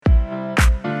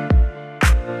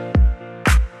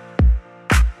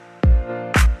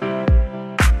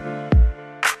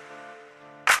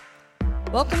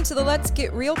Welcome to the Let's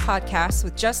Get Real podcast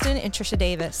with Justin and Trisha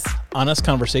Davis. Honest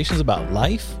conversations about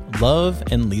life, love,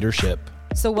 and leadership.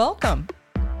 So welcome.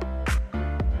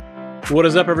 What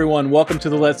is up, everyone? Welcome to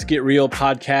the Let's Get Real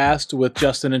podcast with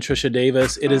Justin and Trisha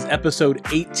Davis. It is episode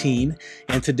 18,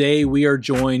 and today we are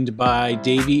joined by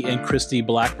Davey and Kristi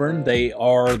Blackburn. They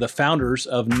are the founders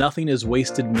of Nothing is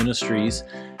Wasted Ministries.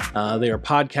 They are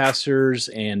podcasters,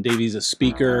 and Davey's a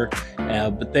speaker,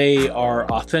 but they are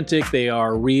authentic, they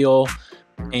are real,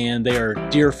 and they are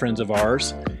dear friends of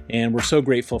ours, and we're so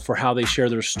grateful for how they share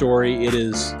their story. It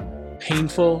is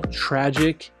painful,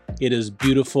 tragic, it is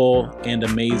beautiful and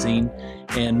amazing,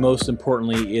 and most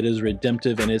importantly, it is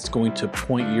redemptive, and it's going to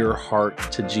point your heart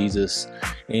to Jesus,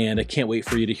 and I can't wait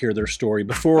for you to hear their story.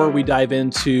 Before we dive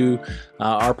into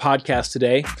our podcast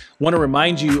today, I want to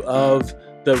remind you of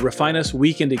the Refine Us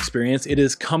Weekend Experience. It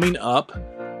is coming up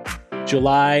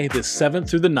July the 7th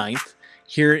through the 9th.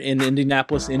 Here in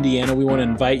Indianapolis, Indiana. We want to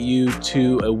invite you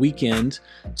to a weekend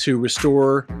to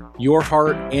restore your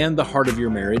heart and the heart of your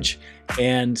marriage.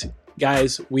 And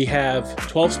guys, we have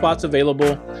 12 spots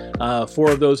available.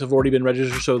 4 of those have already been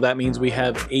registered, so that means we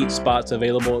have 8 spots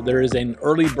available. There is an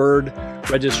early bird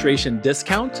registration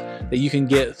discount that you can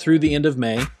get through the end of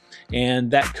May.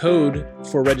 And that code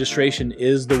for registration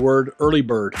is the word early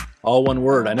bird, all one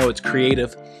word. I know it's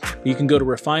creative. You can go to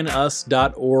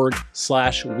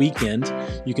refineus.org/weekend.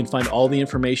 You can find all the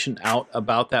information out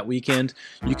about that weekend.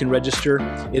 You can register.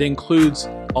 It includes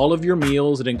all of your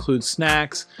meals. It includes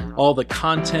snacks, all the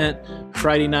content,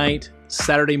 Friday night,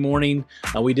 Saturday morning.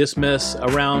 We dismiss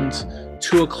around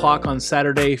 2 o'clock on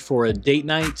Saturday for a date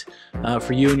night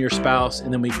for you and your spouse.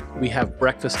 And then we have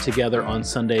breakfast together on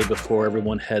Sunday before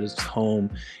everyone heads home.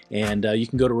 And you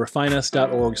can go to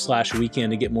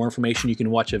refineus.org/weekend to get more information. You can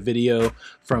watch a video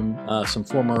from some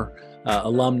former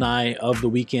alumni of the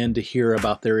weekend to hear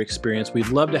about their experience. We'd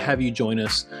love to have you join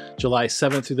us July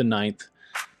 7th through the 9th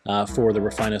for the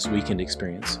Refine Us Weekend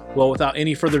Experience. Well, without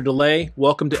any further delay,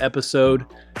 welcome to episode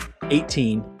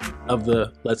 18 of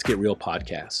the Let's Get Real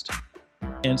podcast.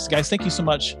 And guys, thank you so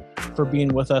much for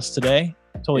being with us today.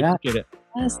 Totally appreciate it.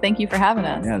 Yes, thank you for having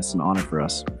us. Yeah, it's an honor for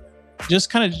us.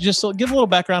 Just give a little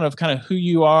background of kind of who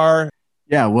you are.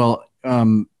 Yeah, well,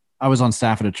 I was on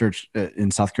staff at a church in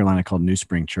South Carolina called New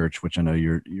Spring Church, which I know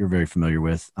you're very familiar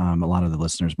with. A lot of the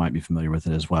listeners might be familiar with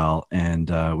it as well. And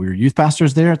we were youth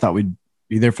pastors there. I thought we'd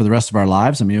be there for the rest of our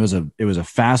lives. I mean, it was a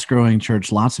fast growing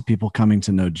church, lots of people coming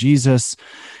to know Jesus,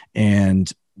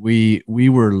 and we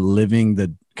were living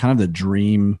the kind of the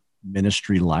dream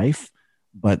ministry life.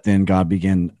 But then God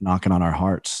began knocking on our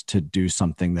hearts to do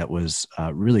something that was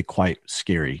really quite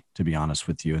scary, to be honest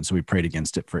with you. And so we prayed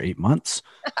against it for 8 months.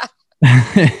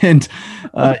 And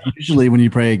usually when you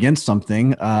pray against something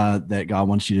that God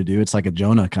wants you to do, it's like a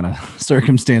Jonah kind of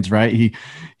circumstance, right?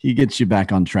 He gets you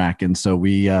back on track. And so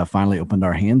we finally opened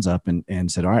our hands up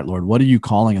and said, all right, Lord, what are you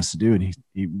calling us to do? And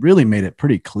he really made it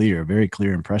pretty clear, very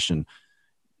clear impression.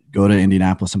 Go to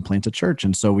Indianapolis and plant a church.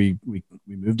 And so we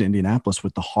moved to Indianapolis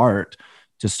with the heart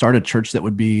to start a church that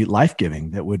would be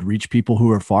life-giving, that would reach people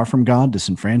who are far from God,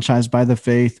 disenfranchised by the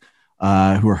faith,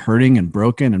 who are hurting and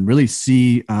broken, and really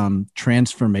see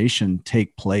transformation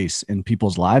take place in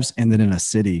people's lives and then in a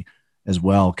city as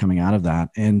well coming out of that.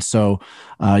 And so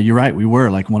you're right. We were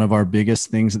like, one of our biggest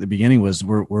things at the beginning was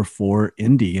we're for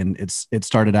Indy. And it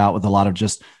started out with a lot of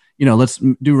just, let's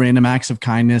do random acts of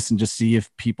kindness and just see if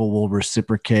people will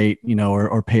reciprocate,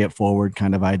 or pay it forward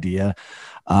kind of idea.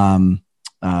 But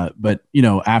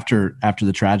after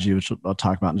the tragedy, which I'll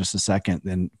talk about in just a second,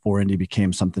 then For Indy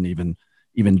became something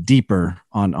even deeper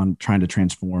on trying to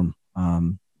transform,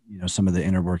 some of the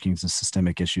inner workings and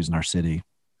systemic issues in our city.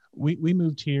 We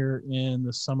moved here in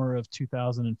the summer of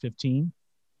 2015.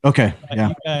 Okay. Yeah.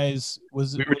 You guys we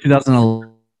were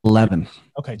 2011.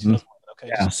 Okay. 2011. Okay.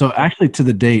 Yeah. So actually to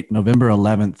the date, November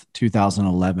 11th,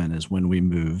 2011 is when we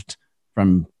moved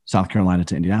from South Carolina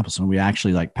to Indianapolis. And we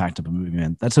actually packed up a moving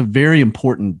van. That's a very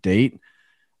important date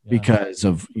because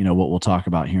of, what we'll talk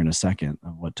about here in a second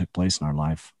of what took place in our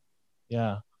life.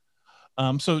 Yeah.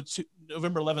 So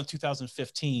November 11th,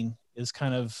 2015 is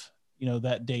kind of,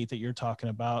 that date that you're talking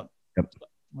about. Yep.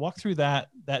 Walk through that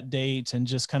date and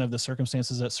just kind of the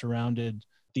circumstances that surrounded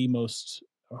the most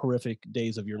horrific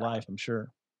days of your life, I'm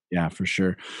sure. Yeah, for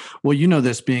sure. Well,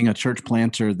 this being a church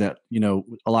planter that,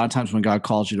 a lot of times when God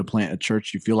calls you to plant a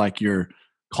church, you feel like you're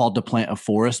called to plant a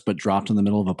forest, but dropped in the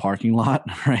middle of a parking lot,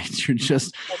 right? You're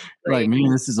just like, man,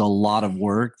 this is a lot of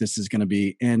work. This is going to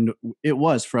be, and it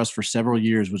was for us for several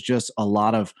years, was just a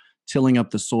lot of tilling up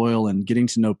the soil and getting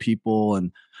to know people.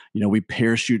 And, we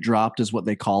parachute dropped is what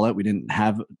they call it. We didn't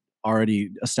have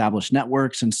already established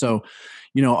networks. And so,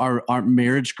 our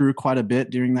marriage grew quite a bit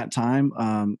during that time,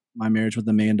 my marriage with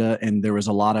Amanda, and there was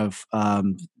a lot of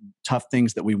tough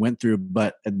things that we went through.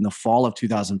 But in the fall of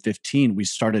 2015, we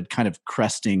started kind of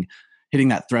hitting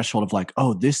that threshold of like,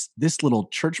 oh, this little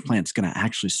church plant's going to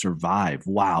actually survive.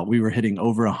 Wow. We were hitting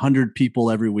over 100 people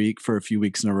every week for a few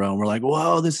weeks in a row. And we're like,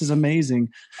 whoa, this is amazing.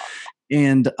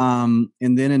 And then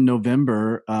in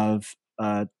November of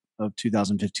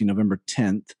 2015, November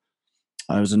 10th,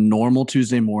 it was a normal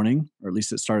Tuesday morning, or at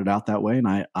least it started out that way.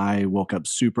 And I woke up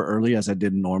super early, as I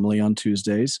did normally on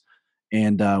Tuesdays,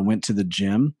 and went to the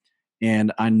gym.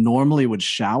 And I normally would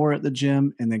shower at the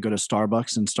gym and then go to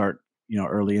Starbucks and start,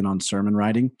 early in on sermon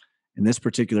writing. And this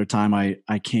particular time,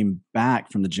 I came back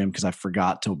from the gym because I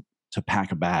forgot to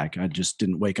pack a bag. I just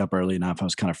didn't wake up early enough. I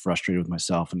was kind of frustrated with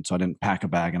myself, and so I didn't pack a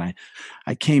bag. And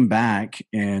I came back,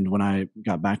 and when I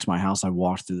got back to my house, I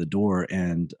walked through the door,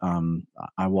 and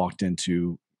I walked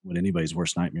into what anybody's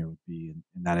worst nightmare would be,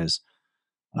 and that is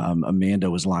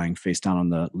Amanda was lying face down on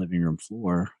the living room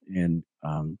floor in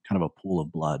kind of a pool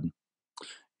of blood.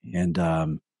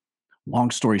 And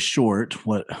long story short,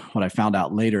 what I found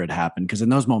out later had happened, because in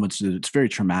those moments it's very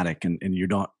traumatic, and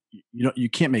you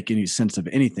can't make any sense of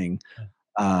anything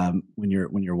when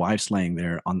your wife's laying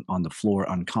there on the floor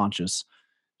unconscious.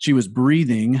 She was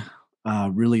breathing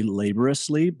really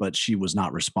laboriously, but she was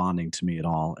not responding to me at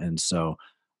all. And so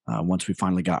once we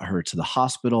finally got her to the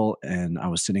hospital, and I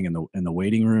was sitting in the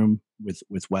waiting room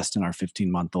with Weston, our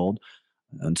 15-month-old.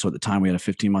 And so at the time we had a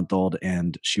 15-month-old,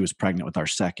 and she was pregnant with our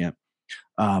second.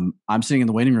 I'm sitting in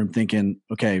the waiting room thinking,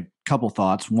 okay, couple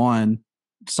thoughts. One,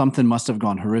 something must have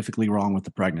gone horrifically wrong with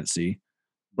the pregnancy,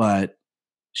 but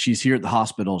she's here at the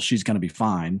hospital. She's going to be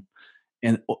fine.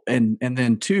 And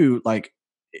then two, like,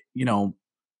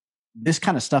 this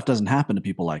kind of stuff doesn't happen to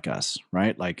people like us,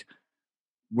 right? Like,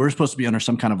 we're supposed to be under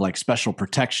some kind of like special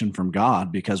protection from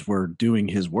God because we're doing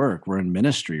his work. We're in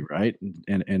ministry, right?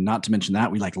 And not to mention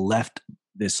that we like left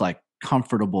this like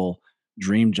comfortable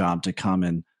dream job to come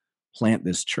and plant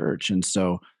this church. And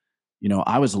so,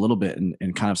 I was a little bit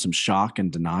in kind of some shock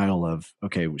and denial of,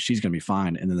 okay, well, she's going to be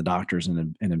fine. And then the doctors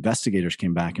and investigators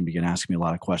came back and began asking me a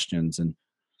lot of questions. And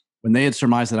when they had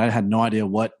surmised that I had no idea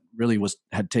what really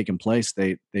had taken place,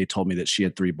 they told me that she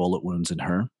had 3 bullet wounds in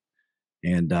her,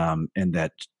 and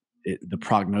that the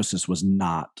prognosis was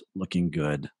not looking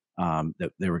good.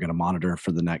 That they were going to monitor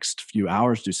for the next few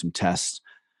hours, do some tests,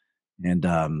 and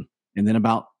then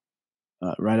about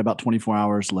 24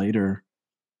 hours later,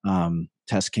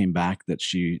 tests came back that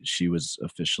she was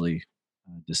officially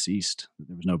deceased.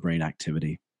 There was no brain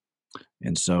activity,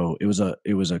 and so it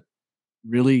was a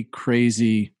really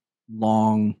crazy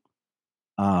long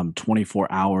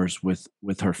 24 hours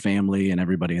with her family and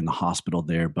everybody in the hospital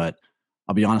there. But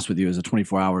I'll be honest with you, it was a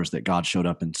 24 hours that God showed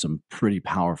up in some pretty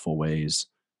powerful ways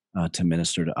to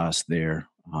minister to us there.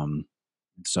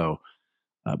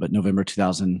 But November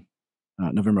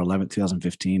 11th,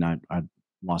 2015, I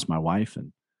lost my wife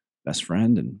and best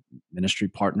friend and ministry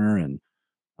partner. And,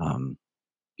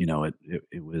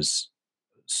 it was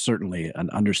certainly an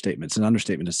understatement. It's an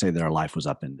understatement to say that our life was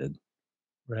upended.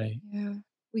 Right. Yeah.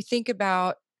 We think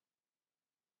about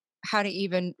how to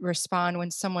even respond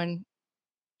when someone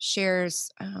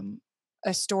shares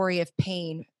a story of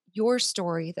pain. Your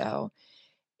story, though,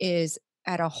 is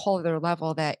at a whole other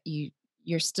level that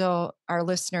you're still, our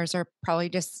listeners are probably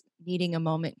just needing a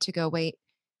moment to go, wait,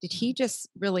 did he just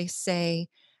really say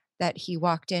that he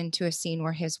walked into a scene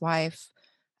where his wife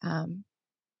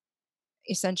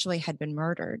essentially had been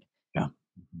murdered? Yeah.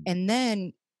 Mm-hmm. And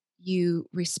then you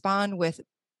respond with,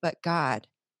 but God.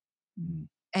 Mm-hmm.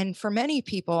 And for many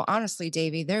people, honestly,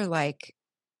 Davey, they're like,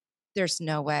 there's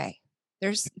no way.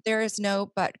 There is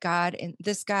no but God. And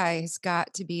this guy has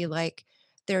got to be like,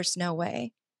 there's no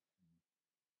way.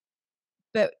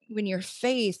 But when your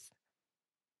faith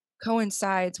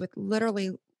coincides with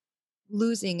literally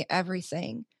losing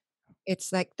everything,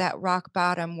 it's like that rock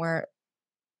bottom where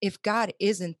if God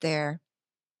isn't there,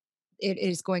 it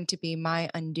is going to be my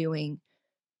undoing.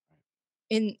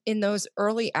 In those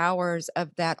early hours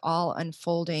of that all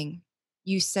unfolding,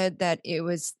 you said that it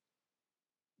was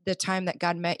the time that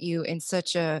God met you in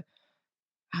such a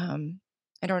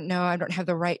I don't know, I don't have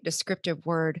the right descriptive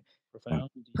word.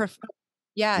 Profound.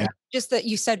 Yeah, Yeah. just that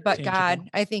you said but Tangible. God,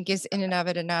 I think is in and of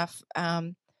it enough.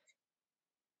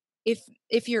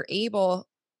 If you're able,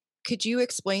 could you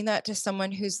explain that to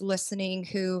someone who's listening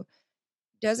who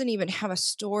doesn't even have a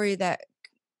story that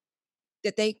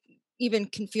they even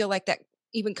can feel like that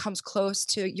even comes close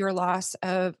to your loss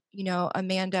of,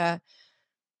 Amanda,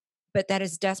 but that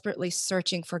is desperately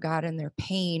searching for God in their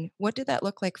pain? What did that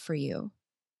look like for you?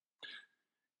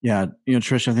 Yeah,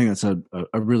 Trish, I think that's a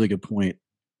really good point.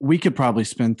 We could probably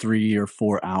spend 3 or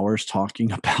 4 hours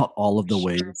talking about all of the Sure.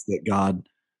 ways that God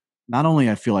not only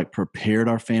I feel like prepared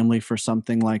our family for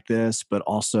something like this, but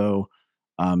also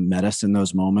met us in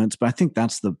those moments. But I think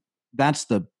that's the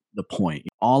point.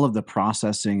 All of the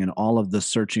processing and all of the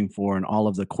searching for and all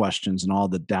of the questions and all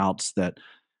the doubts that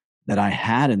I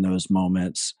had in those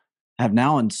moments have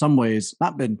now, in some ways,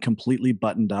 not been completely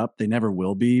buttoned up. They never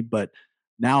will be, but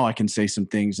now I can say some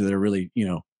things that are really,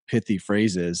 pithy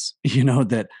phrases,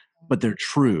 but they're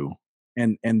true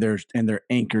and they're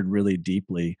anchored really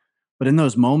deeply. But in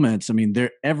those moments, I mean,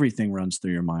 there everything runs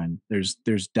through your mind. There's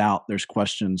doubt, there's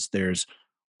questions, there's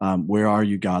where are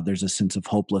you, God? There's a sense of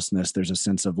hopelessness. There's a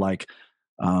sense of like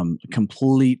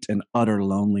complete and utter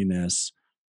loneliness,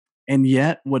 and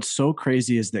yet, what's so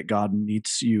crazy is that God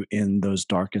meets you in those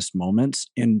darkest moments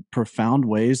in profound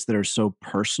ways that are so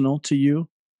personal to you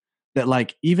that,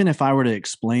 like, even if I were to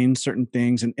explain certain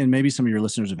things, and maybe some of your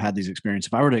listeners have had these experiences,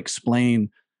 if I were to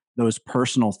explain those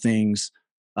personal things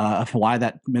of why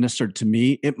that ministered to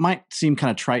me, it might seem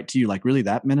kind of trite to you, like, really,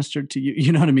 that ministered to you?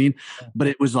 You know what I mean? But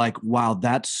it was like, wow,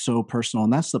 that's so personal.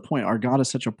 And that's the point. Our God is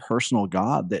such a personal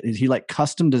God that he like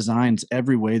custom designs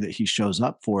every way that he shows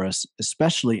up for us,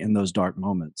 especially in those dark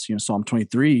moments. Psalm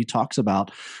 23 talks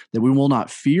about that we will not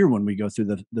fear when we go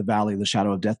through the valley of the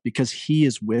shadow of death because he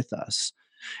is with us.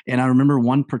 And I remember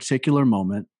one particular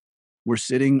moment. I was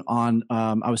sitting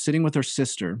with her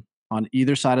sister on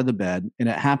either side of the bed, and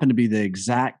it happened to be the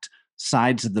exact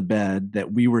sides of the bed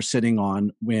that we were sitting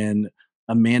on when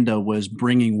Amanda was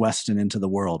bringing Weston into the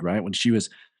world, right? When she was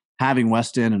having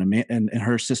Weston, and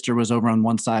her sister was over on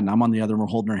one side and I'm on the other, and we're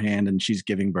holding her hand and she's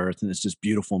giving birth. And it's this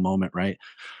beautiful moment, right?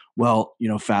 Well,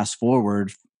 fast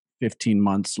forward 15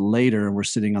 months later, we're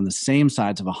sitting on the same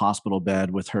sides of a hospital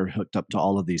bed with her hooked up to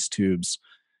all of these tubes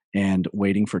and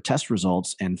waiting for test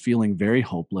results and feeling very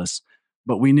hopeless.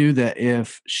 But we knew that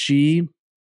if she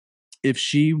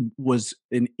was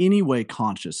in any way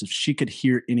conscious, if she could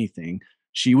hear anything,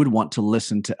 she would want to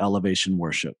listen to elevation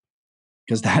worship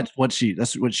because Mm. that's what she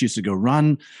used to go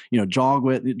run,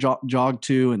 jog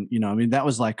to, and I mean that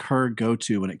was like her go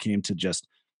to when it came to just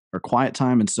her quiet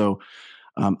time. And so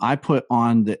I put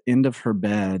on the end of her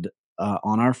bed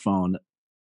on our phone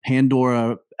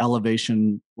Pandora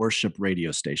Elevation Worship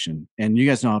radio station. And you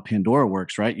guys know how Pandora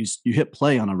works, right? You hit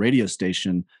play on a radio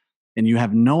station and you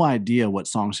have no idea what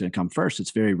song's going to come first. It's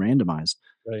very randomized.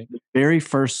 Right. The very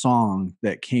first song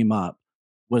that came up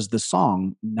was the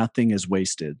song Nothing is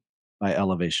Wasted by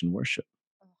Elevation Worship.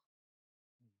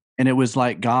 And it was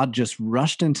like God just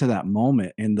rushed into that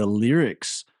moment and the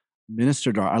lyrics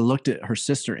ministered to her. I looked at her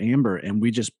sister Amber and we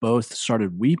just both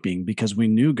started weeping because we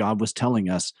knew God was telling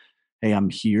us, hey, I'm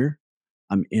here.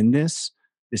 I'm in this.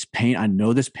 This pain, I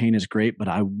know this pain is great, but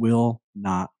I will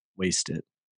not waste it.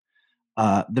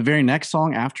 The very next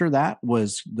song after that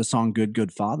was the song Good,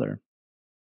 Good Father.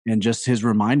 And just his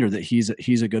reminder that he's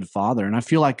a good father. And I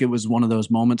feel like it was one of those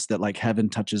moments that like heaven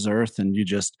touches earth and you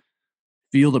just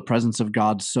feel the presence of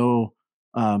God so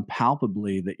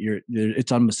palpably that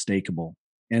it's unmistakable.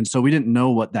 And so we didn't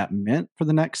know what that meant for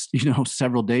the next,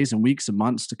 several days and weeks and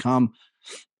months to come.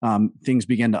 Things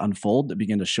began to unfold that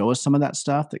began to show us some of that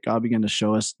stuff that God began to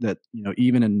show us that,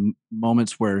 even in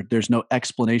moments where there's no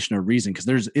explanation or reason,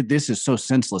 because this is so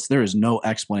senseless. There is no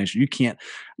explanation. You can't,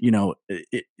 you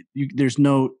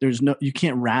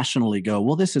can't rationally go,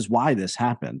 well, this is why this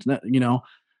happened.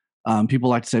 People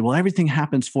like to say, well, everything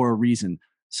happens for a reason.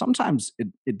 Sometimes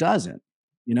it doesn't,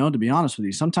 to be honest with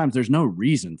you. Sometimes there's no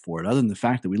reason for it other than the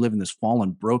fact that we live in this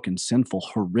fallen, broken, sinful,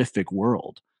 horrific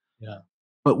world. Yeah.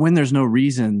 But when there's no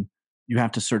reason, you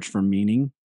have to search for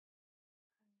meaning.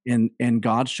 And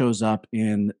God shows up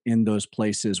in those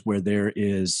places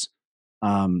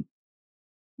um,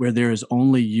 where there is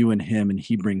only you and him, and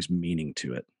he brings meaning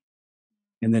to it.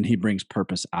 And then he brings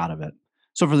purpose out of it.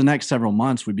 So for the next several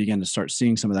months, we began to start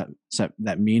seeing some of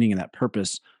that meaning and that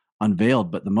purpose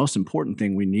unveiled. But the most important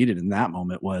thing we needed in that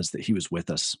moment was that he was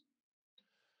with us.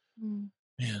 Mm.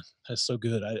 Man, that's so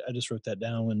good. I just wrote that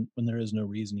down. When there is no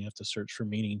reason, you have to search for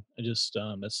meaning. I just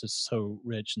that's just so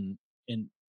rich, and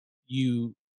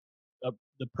you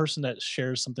the person that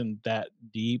shares something that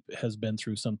deep has been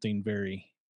through something very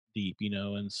deep,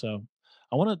 and so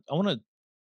I want to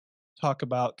talk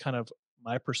about kind of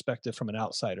my perspective from an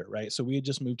outsider, right? So we had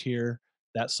just moved here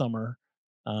that summer.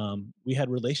 We had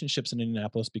relationships in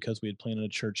Indianapolis because we had planted a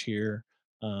church here.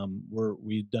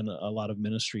 We'd done a lot of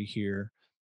ministry here,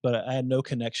 but I had no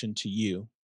connection to you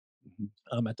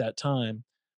Mhm. at that time.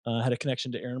 I had a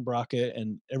connection to Aaron Brockett,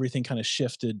 and everything kind of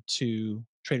shifted to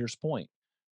Traders Point.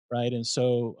 right? And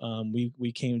so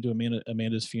we came to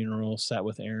Amanda's funeral, sat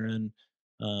with Aaron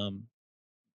um,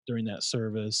 during that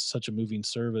service, such a moving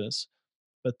service.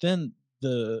 But then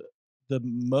the the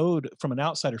mode from an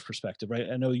outsider's perspective, right?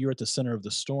 I know you're at the center of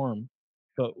the storm,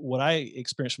 but what I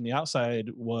experienced from the outside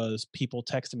was people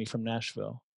texting me from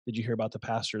Nashville. Did you hear about the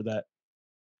pastor that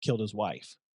killed his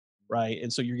wife? Right.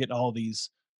 And so you're getting all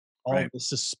Right. the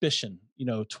suspicion,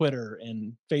 Twitter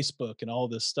and Facebook and all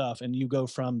this stuff. And you go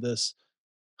from this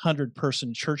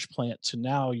 100-person church plant to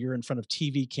now you're in front of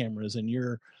TV cameras and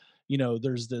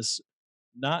there's this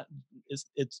not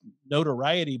it's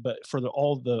notoriety, but for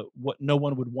all the what no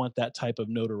one would want that type of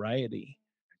notoriety.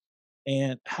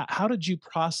 And how did you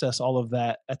process all of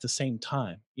that at the same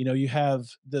time? You have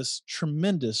this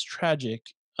tremendous, tragic,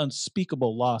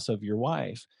 unspeakable loss of your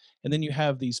wife, and then you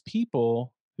have these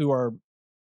people who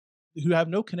have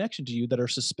no connection to you that are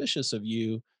suspicious of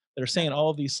you, that are saying all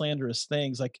of these slanderous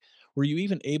things. Like, were you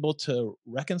even able to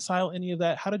reconcile any of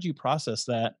that? How did you process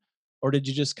that? Or did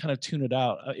you just kind of tune it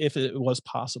out if it was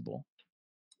possible?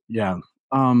 Yeah.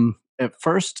 At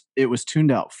first, it was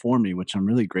tuned out for me, which I'm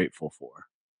really grateful for.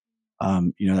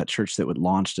 That church that would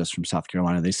launched us from South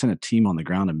Carolina, they sent a team on the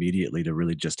ground immediately to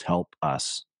really just help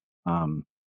us. Um,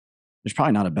 there's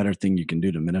probably not a better thing you can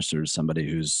do to minister to somebody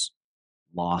who's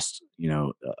lost,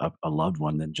 a loved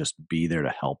one than just be there to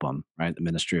help them, right? The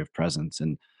ministry of presence.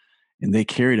 And they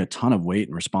carried a ton of weight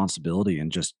and responsibility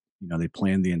and just, they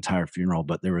planned the entire funeral.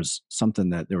 But there was something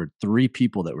that there were three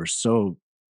people that were so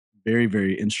very,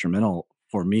 very instrumental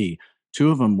for me.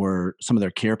 Two of them were some of their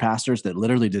care pastors that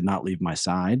literally did not leave my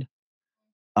side.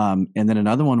 And then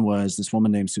another one was this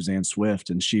woman named Suzanne Swift,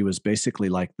 and she was basically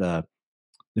like the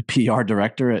PR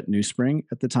director at New Spring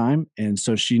at the time, and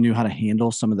so she knew how to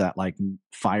handle some of that like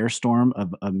firestorm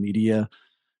of a media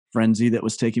frenzy that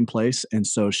was taking place. And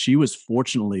so she was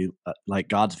fortunately like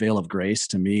God's veil of grace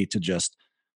to me to just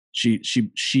she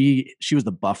was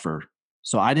the buffer.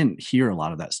 So I didn't hear a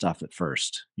lot of that stuff at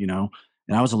first, and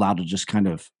I was allowed to just kind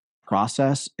of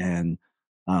process and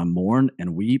mourn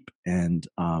and weep and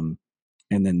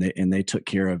then they took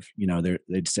care of,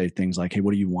 they'd say things like, hey,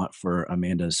 what do you want for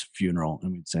Amanda's funeral?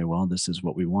 And we'd say, well, this is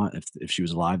what we want. If she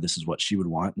was alive, this is what she would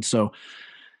want. And so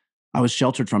I was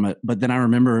sheltered from it. But then I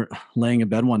remember laying in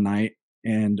bed one night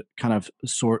and kind of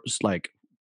like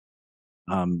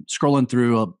scrolling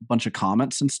through a bunch of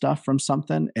comments and stuff from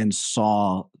something and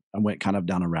I went kind of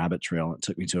down a rabbit trail and it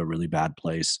took me to a really bad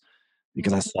place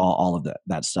because I Mm. saw all of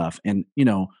that stuff. And,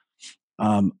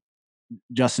 um,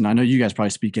 Justin, I know you guys probably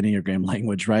speak Enneagram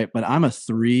language, right? But I'm a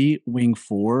 3 wing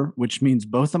 4, which means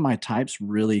both of my types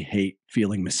really hate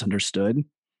feeling misunderstood.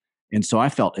 And so I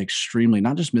felt extremely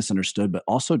not just misunderstood, but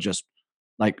also just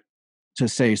like to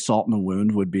say salt in the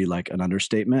wound would be like an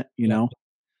understatement, Yeah.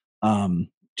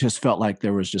 just felt like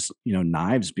there was just,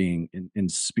 knives being and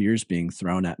spears being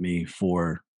thrown at me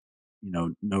for,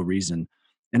 no reason.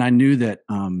 And I knew that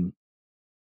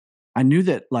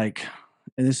like,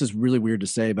 and this is really weird to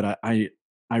say, but I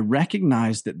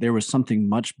recognized that there was something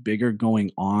much bigger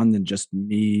going on than just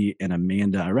me and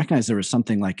Amanda. I recognized there was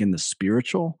something like in the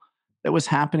spiritual that was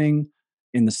happening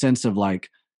in the sense of like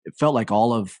it felt like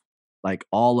all of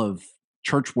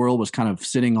church world was kind of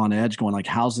sitting on edge going like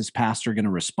how's this pastor going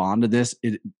to respond to this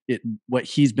what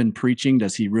he's been preaching,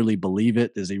 does he really believe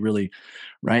it, does he really,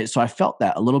 right? So I felt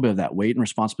that a little bit of that weight and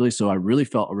responsibility, so I really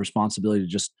felt a responsibility to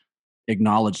just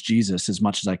acknowledge Jesus as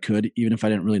much as I could, even if I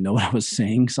didn't really know what I was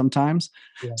saying sometimes.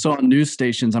 Yeah. So on news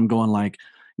stations, I'm going like,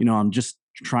 I'm just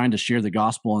trying to share the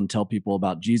gospel and tell people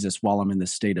about Jesus while I'm in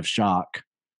this state of shock, Yeah.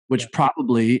 which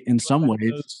probably in some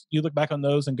ways, You look back on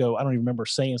those and go, I don't even remember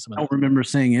saying some of I that. don't remember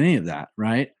saying any of that.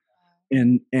 Right.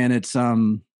 And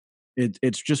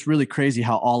it's just really crazy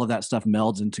how all of that stuff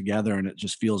melds in together and it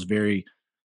just feels very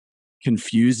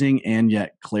confusing and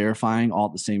yet clarifying all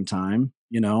at the same time.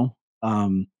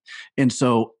 And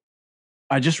so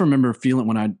I just remember feeling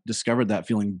when I discovered that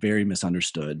feeling very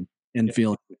misunderstood and Yeah.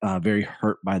 feeling very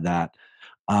hurt by that.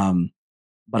 Um,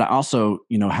 but I also,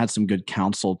 had some good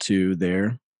counsel too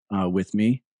there with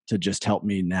me to just help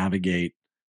me navigate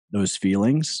those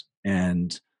feelings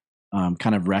and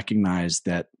kind of recognize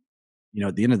that,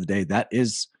 at the end of the day, that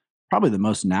is probably the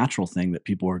most natural thing that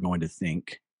people are going to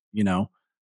think. You know,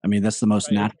 I mean, that's the most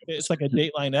Right. natural. It's like a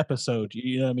Dateline episode.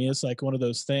 You know what I mean? It's like one of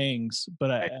those things. But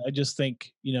Right. I just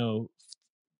think,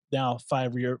 now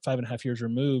 5.5 years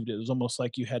removed, it was almost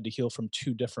like you had to heal from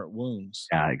two different wounds.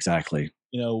 Yeah, exactly.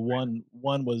 One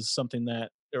was something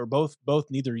that or both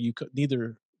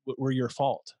neither were your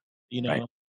fault. You Yeah. Right. know,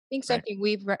 I think Right. something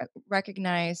we've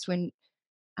recognized when,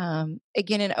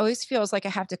 again, it always feels like I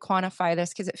have to quantify this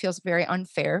because it feels very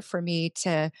unfair for me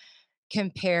to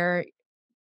compare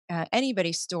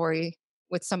anybody's story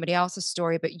with somebody else's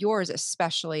story, but yours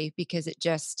especially because it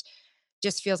just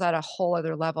feels at a whole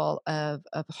other level of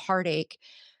heartache.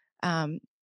 Um,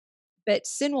 but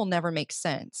sin will never make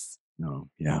sense. No.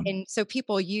 Yeah. And so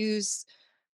people use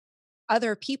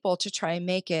other people to try and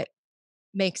make it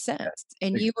make sense.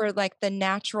 And you were like the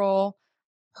natural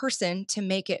person to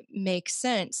make it make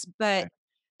sense. But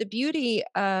the beauty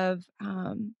of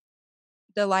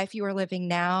the life you are living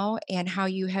now and how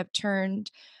you have turned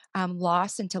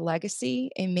loss into legacy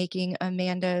and making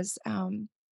Amanda's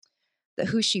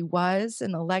who she was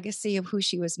and the legacy of who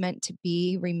she was meant to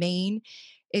be remain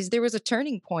is there was a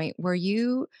turning point where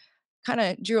you kind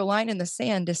of drew a line in the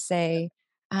sand to say,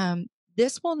 um,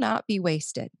 this will not be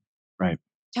wasted. Right.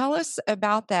 Tell us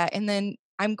about that. And then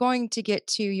I'm going to get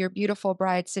to your beautiful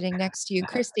bride sitting next to you,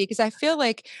 Kristi, because I feel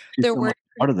like She's the so word much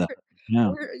part of that.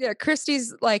 Yeah. yeah,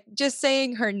 Kristi's like just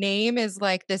saying her name is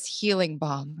like this healing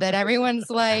balm that everyone's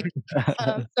like,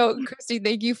 so Kristi,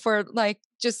 thank you for like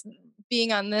just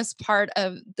being on this part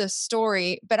of the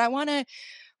story. But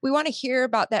we want to hear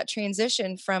about that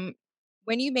transition from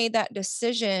when you made that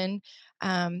decision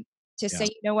um, to say,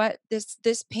 Yeah. you know what,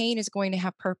 this pain is going to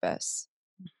have purpose.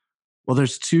 Well,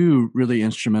 there's two really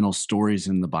instrumental stories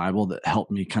in the Bible that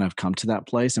helped me kind of come to that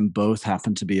place, and both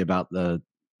happen to be about the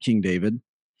King David.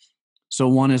 So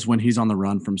one is when he's on the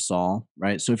run from Saul,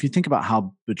 right? So if you think about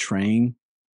how betraying,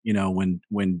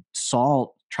 when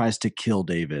Saul tries to kill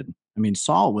David, I mean,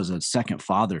 Saul was a second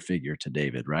father figure to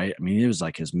David, right? I mean, he was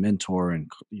like his mentor and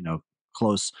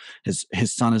close. His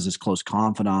son is his close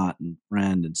confidant and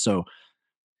friend, and so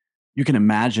you can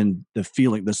imagine the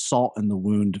feeling, the salt and the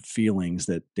wound feelings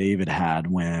that David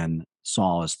had when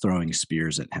Saul is throwing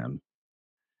spears at him.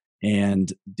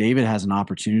 And David has an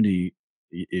opportunity.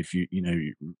 If you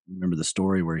remember the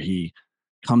story where he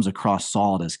comes across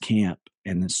Saul at his camp,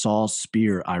 and then Saul's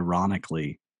spear,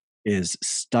 ironically, is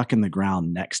stuck in the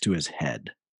ground next to his head.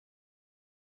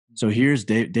 So here's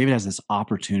David has this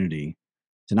opportunity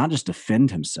to not just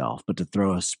defend himself, but to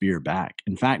throw a spear back.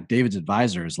 In fact, David's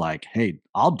advisor is like, "Hey,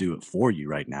 I'll do it for you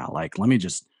right now. Like, let me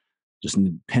just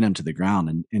pin him to the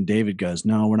ground." And David goes,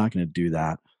 "No, we're not going to do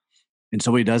that." And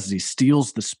so what he does is he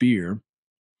steals the spear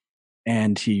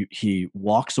and he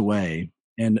walks away.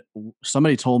 And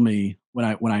somebody told me when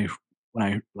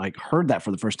I like heard that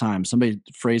for the first time, somebody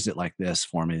phrased it like this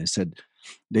for me. They said,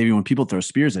 "Davey, when people throw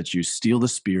spears at you, steal the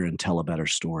spear and tell a better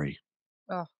story."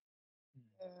 Oh,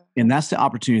 yeah. And that's the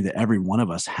opportunity that every one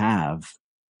of us have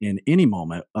in any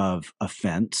moment of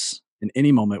offense, in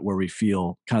any moment where we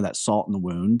feel kind of that salt in the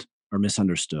wound or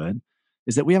misunderstood,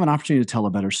 is that we have an opportunity to tell a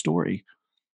better story.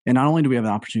 And not only do we have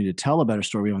an opportunity to tell a better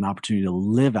story, we have an opportunity to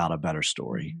live out a better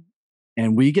story.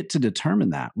 And we get to determine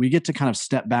that. We get to kind of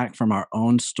step back from our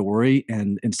own story.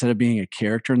 And instead of being a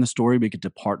character in the story, we get to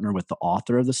partner with the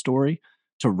author of the story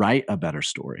to write a better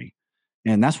story.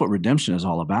 And that's what redemption is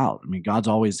all about. I mean, God's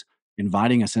always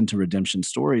inviting us into redemption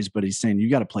stories, but he's saying, you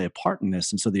got to play a part in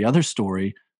this. And so the other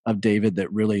story of David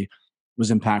that really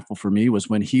was impactful for me was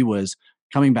when he was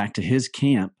coming back to his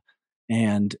camp.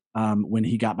 And when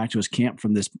he got back to his camp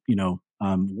from this,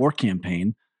 war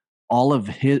campaign,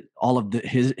 he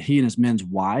and his men's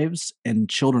wives and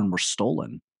children were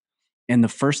stolen. And the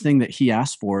first thing that he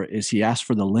asked for is he asked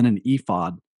for the linen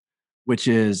ephod, which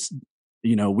is,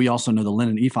 we also know the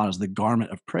linen ephod is the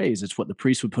garment of praise. It's what the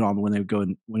priests would put on when they would go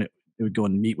and they would go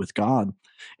and meet with God.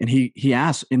 And he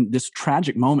asked in this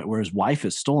tragic moment where his wife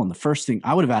is stolen. The first thing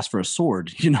I would have asked for a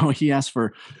sword. He asked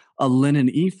for a linen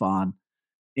ephod.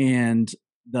 And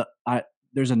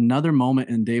there's another moment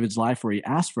in David's life where he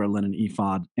asked for a linen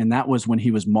ephod, and that was when he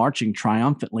was marching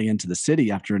triumphantly into the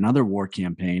city after another war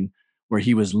campaign where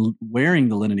he was wearing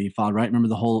the linen ephod, right? Remember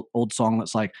the whole old song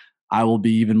that's like, "I will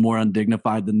be even more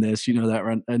undignified than this," that,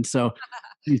 right? And so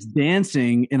he's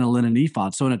dancing in a linen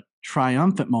ephod. So in a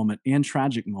triumphant moment and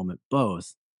tragic moment,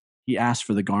 both, he asked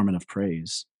for the garment of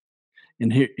praise.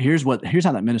 And here's how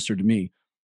that ministered to me.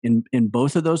 In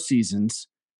both of those seasons,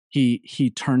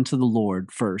 he turned to the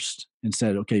Lord first and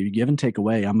said, "Okay, you give and take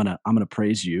away. I'm gonna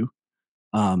praise you."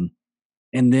 And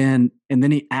then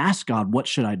he asked God, "What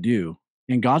should I do?"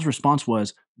 And God's response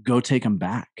was, "Go take him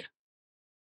back.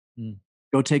 Mm.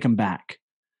 Go take him back."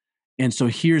 And so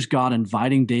here's God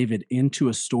inviting David into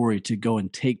a story to go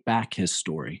and take back his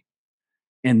story.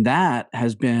 And that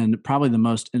has been probably the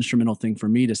most instrumental thing for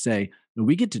me to say,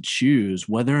 we get to choose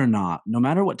whether or not, no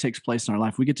matter what takes place in our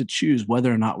life, we get to choose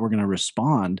whether or not we're going to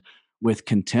respond with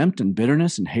contempt and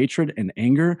bitterness and hatred and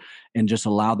anger and just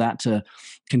allow that to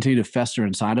continue to fester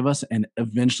inside of us and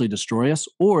eventually destroy us,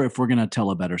 or if we're going to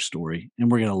tell a better story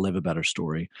and we're going to live a better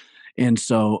story. And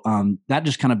so that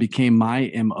just kind of became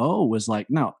my MO, was like,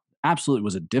 no, Absolutely.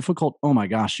 Was it difficult? Oh my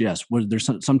gosh, yes. Was there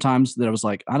sometimes that I was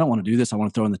like, I don't want to do this. I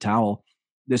want to throw in the towel.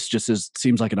 This just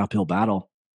seems like an uphill battle.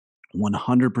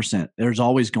 100%. There's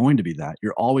always going to be that.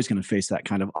 You're always going to face that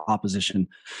kind of opposition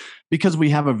because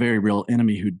we have a very real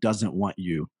enemy who doesn't want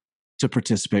you to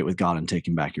participate with God in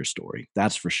taking back your story.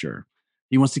 That's for sure.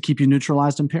 He wants to keep you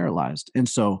neutralized and paralyzed. And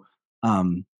so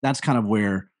that's kind of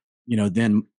where,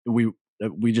 then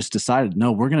we just decided,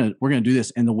 no, we're gonna do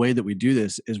this. And the way that we do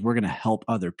this is we're gonna help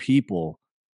other people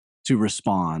to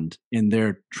respond in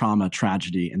their trauma,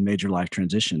 tragedy, and major life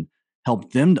transition,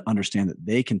 help them to understand that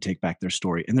they can take back their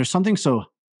story. And there's something so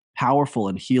powerful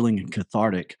and healing and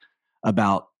cathartic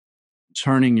about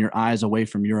turning your eyes away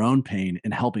from your own pain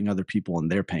and helping other people in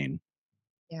their pain.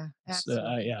 Yeah, So,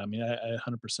 absolutely. yeah, I mean, I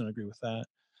 100% agree with that.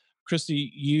 Kristi,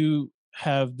 you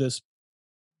have this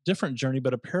different journey,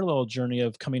 but a parallel journey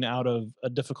of coming out of a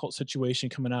difficult situation,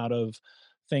 coming out of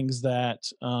things that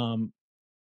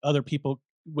other people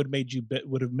would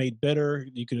have made bitter.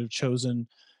 You could have chosen,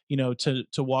 to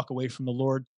walk away from the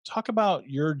Lord. Talk about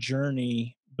your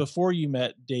journey before you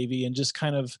met Davey, and just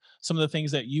kind of some of the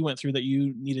things that you went through that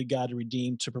you needed God to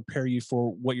redeem to prepare you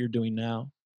for what you're doing now.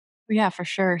 Yeah, for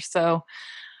sure. So,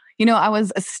 I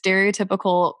was a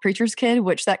stereotypical preacher's kid,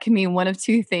 which that can mean one of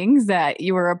two things: that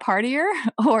you were a partier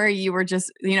or you were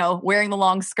just, wearing the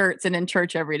long skirts and in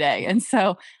church every day. And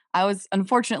so I was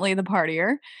unfortunately the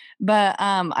partier, but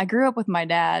I grew up with my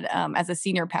dad as a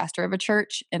senior pastor of a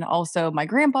church. And also my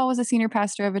grandpa was a senior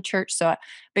pastor of a church. So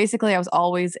basically I was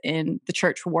always in the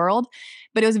church world,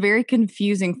 but it was very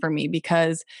confusing for me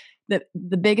because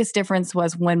the biggest difference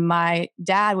was when my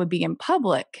dad would be in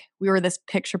public, we were this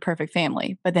picture perfect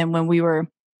family. But then when we were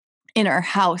in our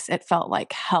house, it felt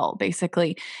like hell,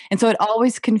 basically. And so it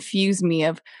always confused me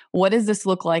of what does this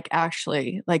look like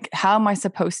actually? Like, how am I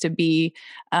supposed to be?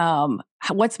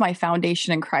 What's my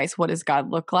foundation in Christ? What does God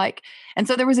look like? And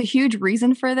so there was a huge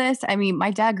reason for this. I mean,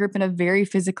 my dad grew up in a very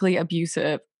physically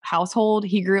abusive household.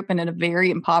 He grew up in a very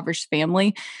impoverished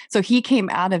family. So he came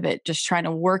out of it just trying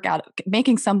to work out,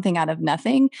 making something out of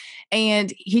nothing.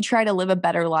 And he tried to live a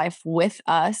better life with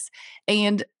us.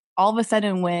 And all of a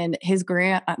sudden, when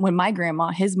my grandma,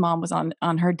 his mom, was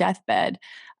on her deathbed,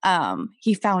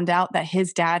 he found out that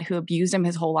his dad, who abused him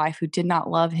his whole life, who did not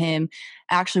love him,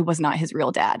 actually was not his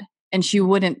real dad. And she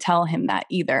wouldn't tell him that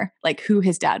either, like who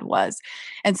his dad was.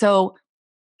 And so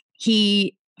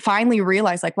he finally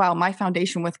realized, like, wow, my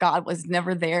foundation with God was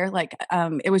never there. Like,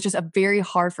 it was just a very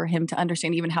hard for him to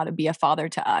understand even how to be a father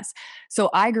to us. So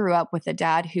I grew up with a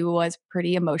dad who was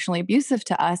pretty emotionally abusive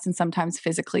to us and sometimes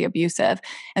physically abusive.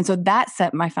 And so that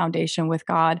set my foundation with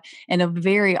God in a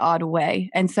very odd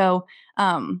way. And so,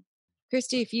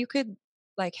 Kristi, if you could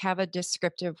like have a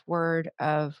descriptive word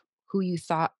of who you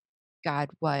thought God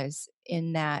was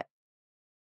in that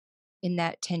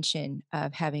tension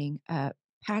of having a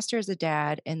pastor as a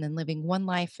dad and then living one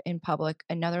life in public,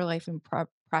 another life in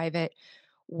private,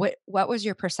 what was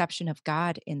your perception of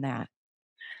God in that?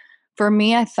 For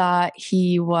me, I thought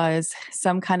he was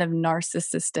some kind of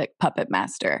narcissistic puppet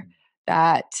master,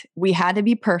 that we had to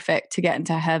be perfect to get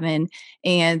into heaven,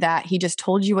 and that he just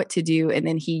told you what to do and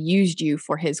then he used you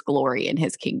for his glory and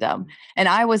his kingdom. And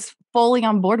I was fully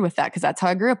on board with that because that's how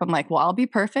I grew up. I'm like, well, I'll be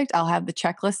perfect. I'll have the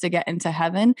checklist to get into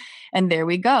heaven. And there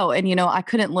we go. And, I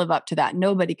couldn't live up to that.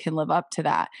 Nobody can live up to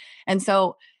that. And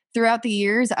so throughout the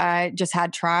years, I just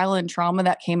had trial and trauma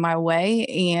that came my way.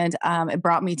 And it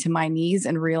brought me to my knees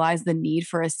and realized the need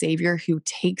for a savior who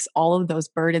takes all of those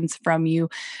burdens from you,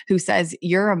 who says,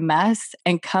 you're a mess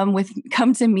and come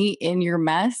to me in your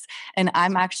mess. And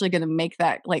I'm actually going to make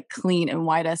that like clean and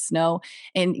white as snow.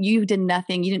 And you did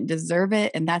nothing. You didn't deserve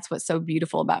it. And that's what's so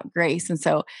beautiful about grace. And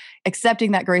so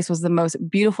accepting that grace was the most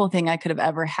beautiful thing I could have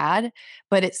ever had.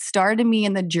 But it started me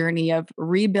in the journey of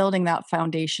rebuilding that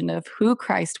foundation of who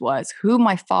Christ was, who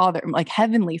my father, like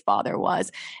heavenly father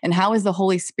was, and how is the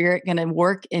Holy Spirit going to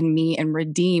work in me and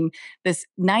redeem this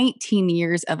 19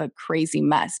 years of a crazy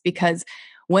mess. Because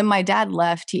when my dad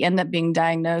left, he ended up being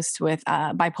diagnosed with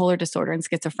bipolar disorder and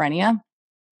schizophrenia.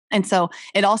 And so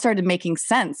it all started making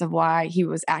sense of why he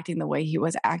was acting the way he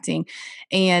was acting.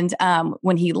 And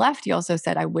when he left, he also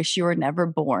said, I wish you were never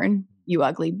born, you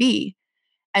ugly bee.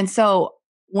 And so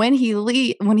when he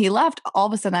left, all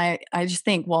of a sudden I just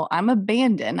think, well, I'm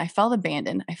abandoned. I felt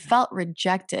abandoned. I felt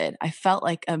rejected. I felt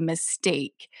like a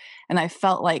mistake. And I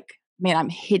felt like, man, I'm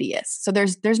hideous. So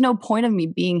there's no point of me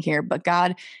being here, but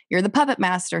God, you're the puppet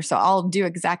master. So I'll do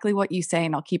exactly what you say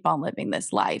and I'll keep on living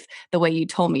this life the way you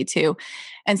told me to.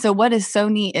 And so what is so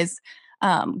neat is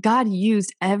God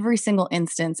used every single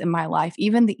instance in my life,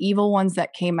 even the evil ones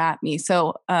that came at me.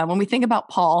 So when we think about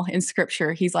Paul in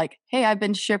scripture, he's like, hey, I've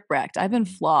been shipwrecked, I've been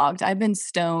flogged, I've been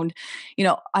stoned,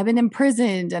 I've been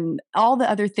imprisoned and all the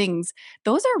other things.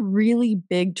 Those are really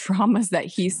big traumas that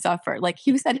he suffered. Like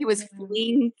he said, he was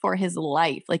fleeing for his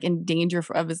life, like in danger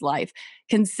of his life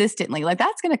consistently. Like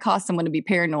that's going to cause someone to be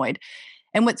paranoid.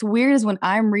 And what's weird is when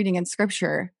I'm reading in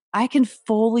scripture, I can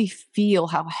fully feel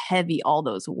how heavy all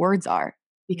those words are.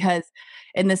 Because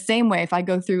in the same way, if I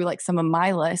go through like some of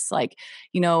my lists, like,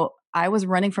 I was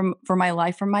running for my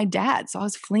life from my dad. So I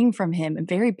was fleeing from him and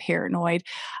very paranoid.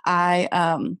 I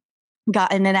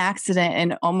got in an accident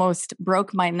and almost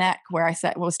broke my neck where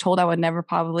was told I would never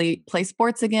probably play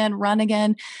sports again, run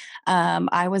again.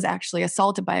 I was actually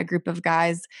assaulted by a group of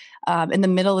guys in the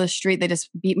middle of the street. They just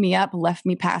beat me up, left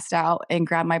me passed out, and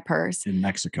grabbed my purse. In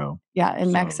Mexico. Yeah,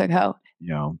 in Mexico.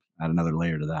 Add another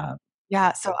layer to that.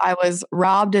 Yeah, so I was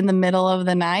robbed in the middle of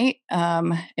the night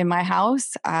in my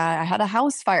house. I had a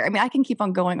house fire. I mean, I can keep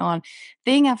on going on,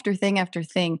 thing after thing after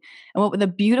thing. And what the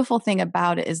beautiful thing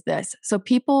about it is this: so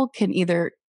people can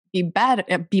either be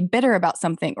bitter about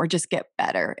something, or just get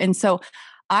better. And so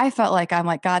I felt like I'm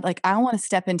like, God, like I want to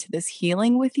step into this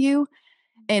healing with you.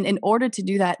 And in order to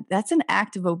do that, that's an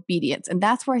act of obedience. And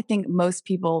that's where I think most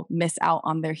people miss out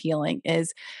on their healing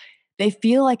is they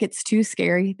feel like it's too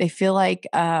scary. They feel like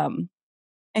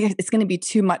I guess it's going to be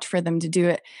too much for them to do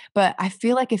it. But I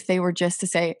feel like if they were just to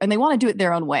say, and they want to do it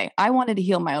their own way. I wanted to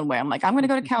heal my own way. I'm like, I'm going to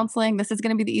go to counseling. This is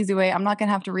going to be the easy way. I'm not going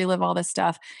to have to relive all this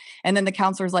stuff. And then the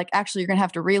counselor's like, actually, you're going to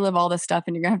have to relive all this stuff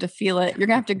and you're going to have to feel it. You're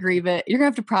going to have to grieve it. You're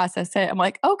going to have to process it. I'm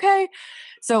like, okay.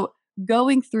 So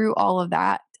going through all of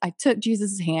that, I took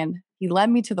Jesus' hand. He led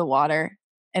me to the water.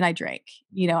 And I drank,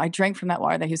 I drank from that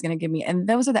water that he was going to give me. And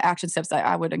those are the action steps that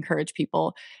I would encourage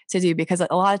people to do, because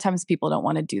a lot of times people don't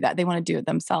want to do that. They want to do it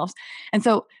themselves. And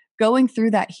so going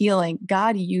through that healing,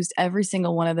 God used every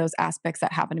single one of those aspects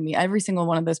that happened to me, every single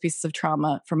one of those pieces of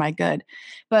trauma for my good.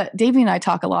 But Davey and I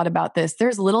talk a lot about this.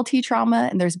 There's little T trauma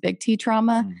and there's big T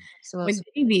trauma.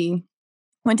 Absolutely.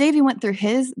 When Davey went through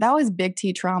his, that was big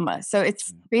T trauma. So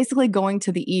it's basically going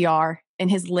to the ER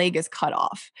and his leg is cut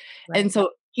off. Right. And so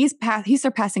he's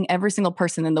surpassing every single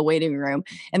person in the waiting room.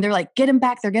 And they're like, get him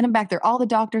back there, get him back there. All the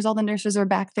doctors, all the nurses are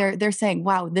back there. They're saying,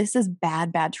 wow, this is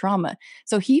bad trauma.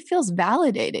 So he feels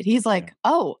validated. He's like,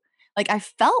 oh, like I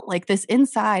felt like this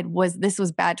inside was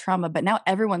bad trauma, but now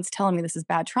everyone's telling me this is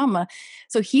bad trauma.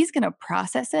 So he's going to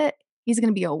process it. He's going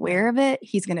to be aware of it.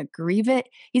 He's going to grieve it.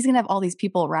 He's going to have all these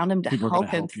people around him to help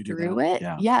him through it.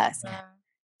 Yeah. Yes. Yeah.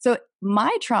 So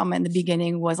my trauma in the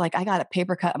beginning was like, I got a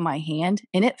paper cut in my hand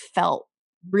and it felt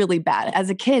really bad as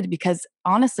a kid, because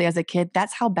honestly, as a kid,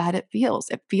 that's how bad it feels.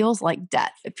 It feels like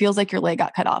death. It feels like your leg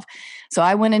got cut off. So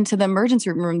I went into the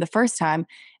emergency room the first time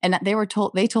and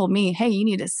they told me, hey, you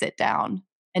need to sit down,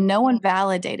 and no one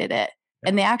validated it.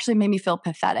 And they actually made me feel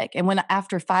pathetic. And when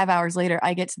after 5 hours later,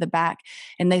 I get to the back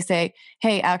and they say,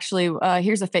 hey, actually,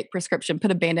 here's a fake prescription, put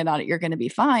a Band-Aid on it, you're going to be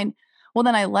fine. Well,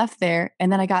 then I left there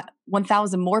and then I got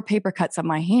 1,000 more paper cuts on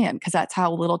my hand, because that's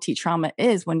how little T trauma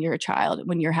is when you're a child,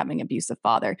 when you're having an abusive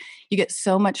father. You get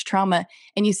so much trauma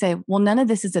and you say, well, none of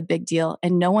this is a big deal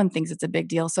and no one thinks it's a big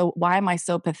deal. So why am I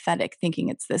so pathetic thinking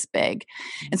it's this big?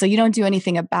 And so you don't do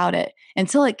anything about it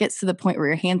until it gets to the point where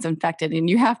your hand's infected and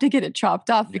you have to get it chopped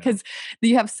off because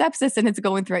you have sepsis and it's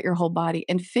going throughout your whole body.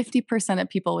 And 50% of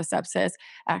people with sepsis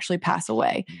actually pass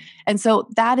away. And so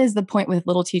that is the point with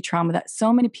little T trauma, that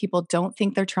so many people don't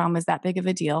think their trauma is that big of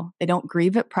a deal. They don't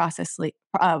grieve it properly.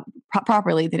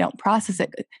 They don't process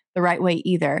it the right way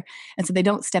either. And so they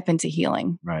don't step into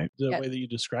healing. Right. The way that you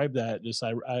describe that,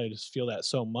 I just feel that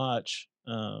so much,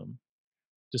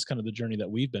 just kind of the journey that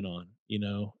we've been on,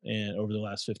 and over the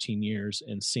last 15 years,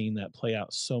 and seeing that play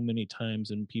out so many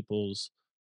times in people's,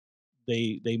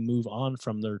 they move on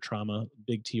from their trauma,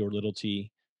 big T or little T,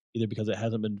 either because it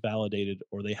hasn't been validated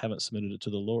or they haven't submitted it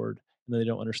to the Lord, and then they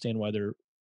don't understand why they're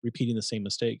repeating the same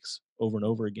mistakes over and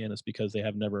over again. Is because they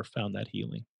have never found that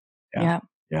healing.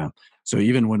 Yeah. So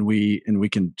even when we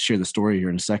can share the story here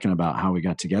in a second about how we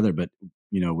got together, but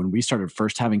when we started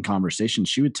first having conversations,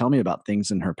 she would tell me about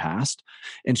things in her past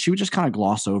and she would just kind of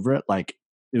gloss over it like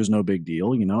it was no big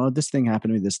deal. This thing happened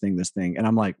to me, this thing. And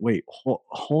I'm like, wait,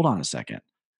 hold on a second.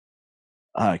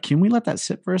 Can we let that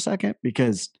sit for a second?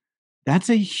 Because that's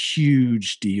a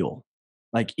huge deal.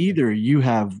 Like either you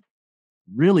have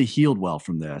really healed well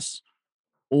from this,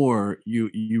 or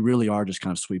you really are just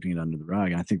kind of sweeping it under the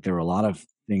rug. And I think there were a lot of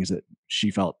things that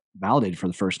she felt validated for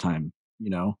the first time,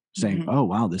 saying, oh,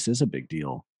 wow, this is a big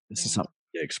deal. This is something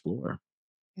to explore.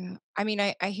 Yeah. I mean,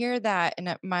 I hear that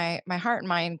and my heart and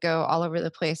mind go all over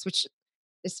the place, which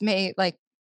this may like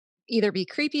either be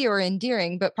creepy or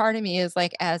endearing, but part of me is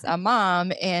like, as a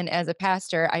mom and as a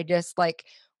pastor, I just like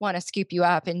want to scoop you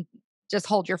up and just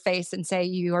hold your face and say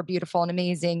you are beautiful and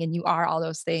amazing and you are all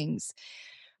those things.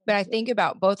 But I think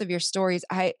about both of your stories.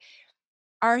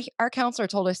 Our counselor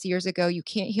told us years ago, you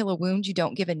can't heal a wound you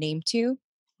don't give a name to.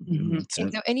 Mhm. That's And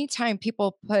it. so anytime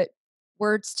people put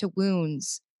words to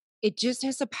wounds, it just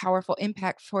has a powerful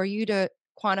impact for you to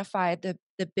quantify the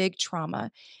big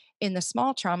trauma in the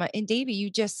small trauma. And Davy, you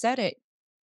just said it.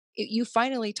 You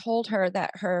finally told her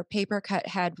that her paper cut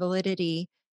had validity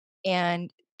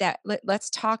and that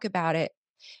let's talk about it.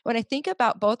 When I think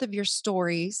about both of your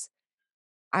stories,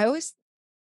 I always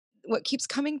what keeps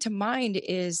coming to mind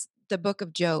is the book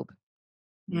of Job,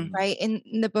 Mhm. right?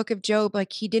 In the book of Job,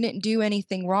 like he didn't do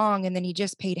anything wrong and then he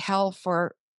just paid hell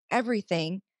for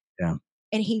everything Yeah.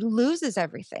 and he loses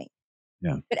everything.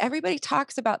 Yeah. But everybody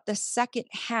talks about the second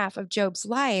half of Job's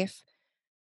life,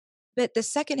 but the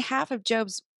second half of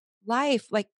Job's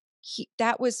life, like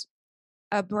that was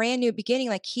a brand new beginning.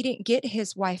 Like he didn't get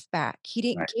his wife back. He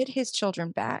Right. didn't get his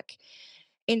children back.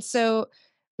 And so,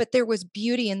 but there was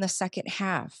beauty in the second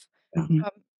half. Yeah. Mhm.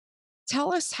 Um,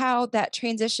 Tell us how that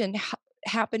transition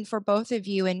happened for both of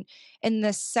you, and in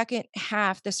the second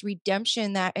half, this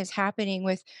redemption that is happening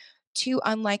with two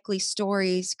unlikely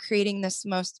stories, creating this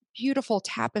most beautiful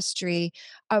tapestry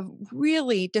of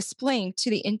really displaying to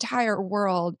the entire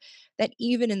world that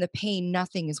even in the pain,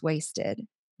 nothing is wasted.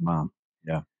 Wow.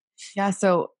 Yeah. Yeah,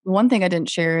 so one thing I didn't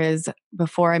share is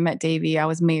before I met Davey, I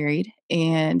was married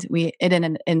and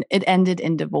it ended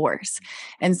in divorce.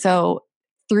 And so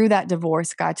through that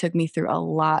divorce, God took me through a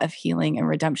lot of healing and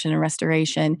redemption and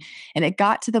restoration. And it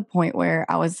got to the point where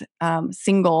I was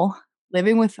single,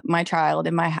 living with my child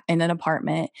in an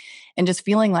apartment, and just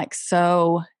feeling like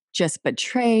so just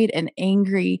betrayed and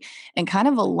angry and kind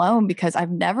of alone because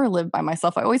I've never lived by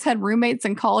myself. I always had roommates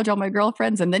in college, all my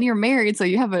girlfriends, and then you're married, so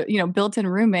you have a built-in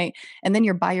roommate, and then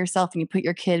you're by yourself and you put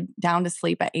your kid down to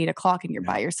sleep at 8 o'clock and you're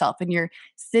Yeah. by yourself and you're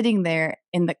sitting there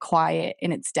in the quiet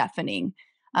and it's deafening.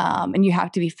 And you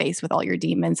have to be faced with all your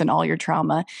demons and all your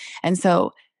trauma. And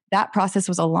so that process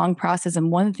was a long process. And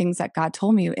one of the things that God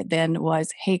told me then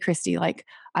was, hey, Kristi, like,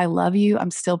 I love you.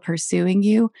 I'm still pursuing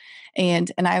you.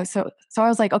 And I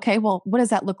was like, okay, well, what does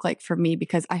that look like for me?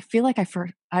 Because I feel like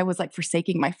I was like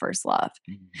forsaking my first love.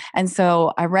 Mhm. And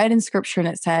so I read in scripture and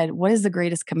it said, what is the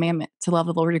greatest commandment? To love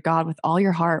the Lord your God with all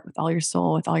your heart, with all your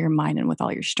soul, with all your mind, and with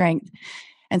all your strength.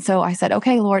 And so I said,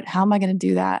 okay, Lord, how am I going to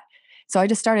do that? So I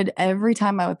just started every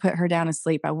time I would put her down to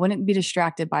sleep, I wouldn't be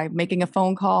distracted by making a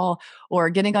phone call or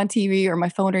getting on TV or my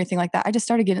phone or anything like that. I just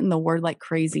started getting the word like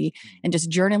crazy and just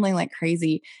journaling like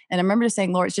crazy. And I remember just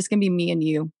saying, Lord, it's just going to be me and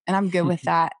you. And I'm good with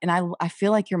that. And I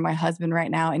feel like you're my husband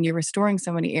right now and you're restoring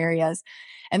so many areas.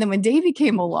 And then when Davey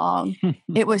came along,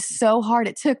 it was so hard.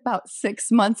 It took about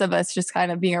 6 months of us just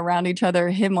kind of being around each other,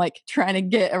 him like trying to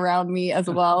get around me as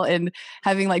well. And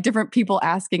having like different people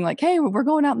asking, like, hey, we're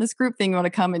going out in this group thing. You want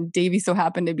to come? And Davey so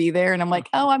happened to be there. And I'm like,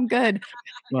 oh, I'm good.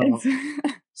 Well,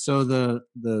 so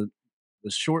the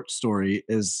short story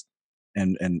is,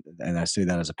 and I say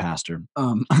that as a pastor,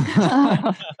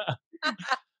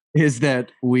 is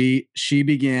that we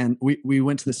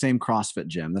went to the same CrossFit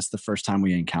gym. That's the first time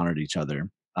we encountered each other.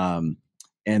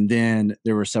 And then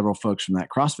there were several folks from that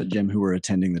CrossFit gym who were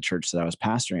attending the church that I was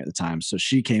pastoring at the time. So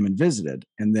she came and visited,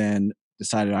 and then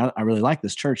decided I really like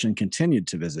this church and continued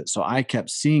to visit. So I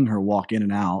kept seeing her walk in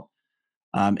and out.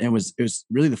 And it was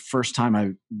really the first time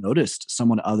I noticed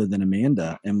someone other than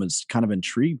Amanda and was kind of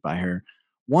intrigued by her.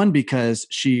 One, because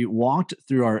she walked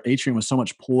through our atrium with so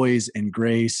much poise and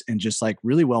grace and just like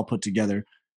really well put together.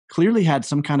 Clearly had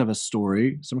some kind of a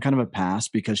story, some kind of a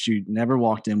past, because she never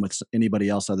walked in with anybody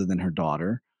else other than her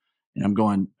daughter. And I'm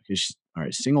going, okay, she's all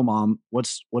right, single mom.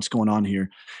 What's going on here?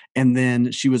 And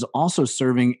then she was also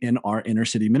serving in our inner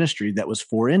city ministry that was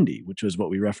for Indy, which was what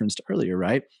we referenced earlier,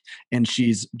 right? And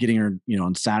she's getting her,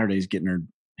 on Saturdays, getting her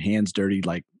hands dirty,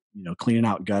 like cleaning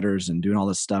out gutters and doing all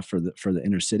this stuff for the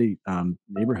inner city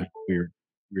neighborhood we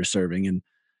were serving. And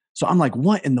so I'm like,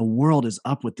 what in the world is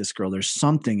up with this girl? There's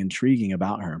something intriguing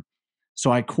about her. So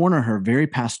I corner her very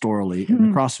pastorally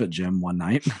in the CrossFit gym one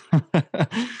night.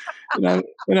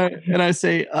 and I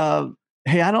say,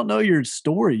 hey, I don't know your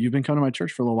story. You've been coming to my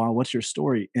church for a little while. What's your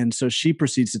story? And so she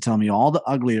proceeds to tell me all the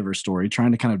ugly of her story,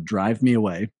 trying to kind of drive me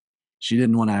away. She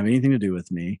didn't want to have anything to do with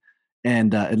me,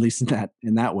 and at least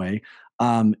in that way.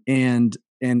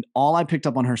 And all I picked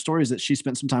up on her story is that she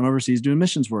spent some time overseas doing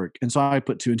missions work. And so I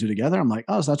put two and two together. I'm like,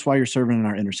 oh, so that's why you're serving in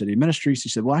our inner city ministry. She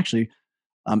said, well, actually,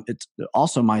 it's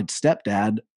also my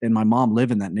stepdad and my mom live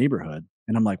in that neighborhood.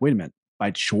 And I'm like, wait a minute, by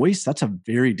choice? That's a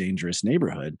very dangerous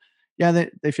neighborhood. yeah,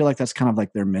 they feel like that's kind of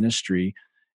like their ministry.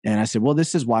 And I said, well,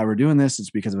 this is why we're doing this. It's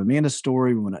because of Amanda's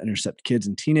story. We want to intercept kids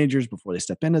and teenagers before they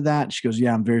step into that. And she goes,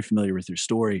 yeah, I'm very familiar with your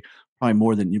story, probably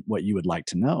more than what you would like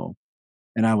to know.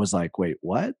 And I was like, wait,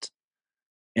 what?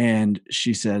 And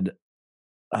she said,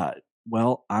 uh,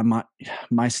 well,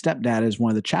 my stepdad is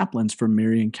one of the chaplains for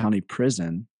Marion County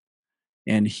Prison,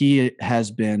 and he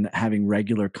has been having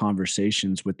regular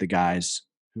conversations with the guys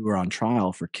who are on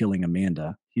trial for killing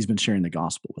Amanda. He's been sharing the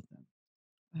gospel with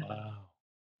them. Wow.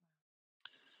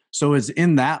 So it's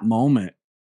in that moment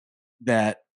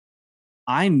that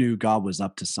I knew God was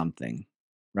up to something,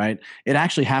 right? It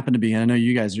actually happened to be, and I know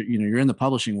you guys are, you're in the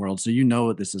publishing world, so you know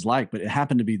what this is like, but it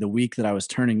happened to be the week that I was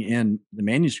turning in the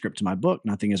manuscript to my book,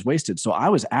 Nothing is Wasted. So I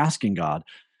was asking God,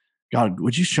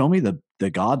 would you show me the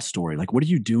God story? Like, what are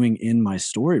you doing in my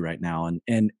story right now?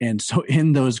 And so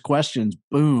in those questions,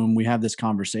 boom, we have this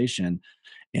conversation,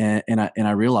 and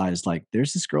I realized, like,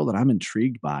 there's this girl that I'm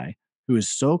intrigued by who is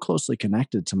so closely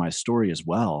connected to my story as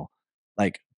well.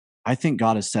 Like, I think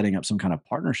God is setting up some kind of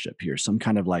partnership here, some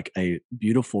kind of like a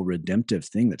beautiful redemptive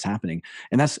thing that's happening.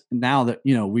 And that's now that,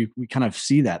 we kind of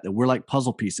see that we're like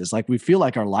puzzle pieces. Like, we feel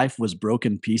like our life was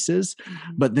broken pieces,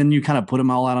 but then you kind of put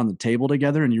them all out on the table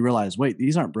together and you realize, wait,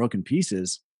 these aren't broken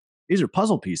pieces. These are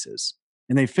puzzle pieces,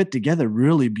 and they fit together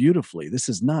really beautifully. This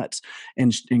is nuts.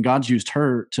 And God's used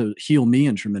her to heal me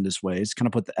in tremendous ways, kind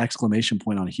of put the exclamation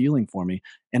point on healing for me,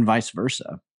 and vice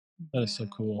versa. That is so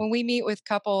cool. When we meet with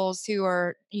couples who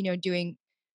are, doing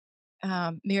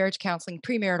marriage counseling,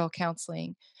 premarital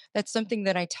counseling, that's something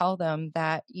that I tell them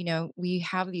that, we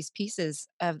have these pieces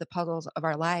of the puzzles of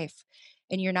our life,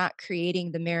 and you're not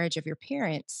creating the marriage of your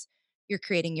parents, you're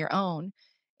creating your own.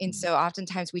 And Mm. so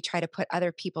oftentimes we try to put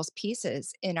other people's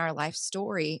pieces in our life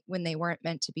story when they weren't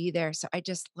meant to be there. So I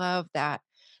just love that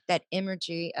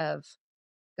imagery of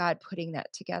God putting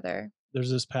that together.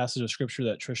 There's this passage of scripture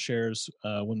that Trish shares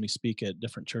when we speak at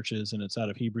different churches, and it's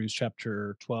out of Hebrews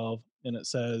chapter 12. And it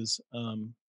says,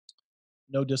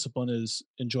 no discipline is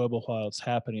enjoyable while it's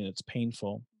happening, it's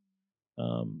painful.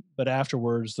 But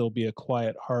afterwards, there'll be a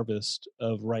quiet harvest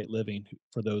of right living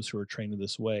for those who are trained in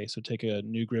this way. So take a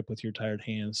new grip with your tired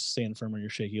hands, stand firm on your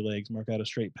shaky legs, mark out a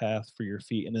straight path for your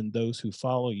feet. And then those who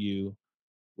follow you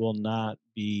will not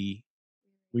be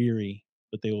weary,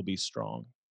 but they will be strong.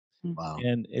 Wow.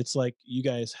 And it's like you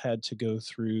guys had to go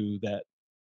through that.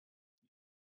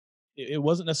 It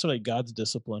wasn't necessarily God's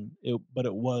discipline, but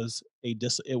it was a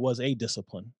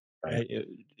discipline, Right. right?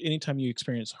 Anytime you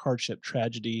experience hardship,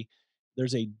 tragedy,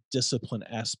 there's a discipline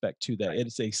aspect to that. Right.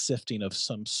 It's a sifting of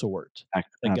some sort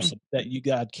Absolutely.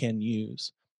 God can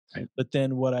use. Right. But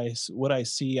then what I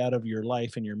see out of your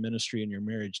life and your ministry and your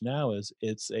marriage now is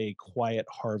it's a quiet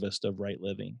harvest of right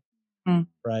living, Mm.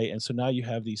 right? And so now you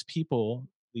have these people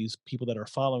that are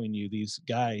following you, these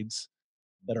guides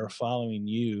that are following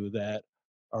you that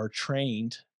are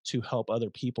trained to help other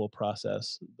people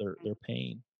process their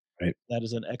pain. Right. That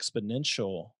is an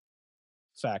exponential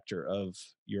factor of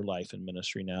your life and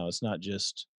ministry now. It's not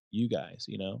just you guys,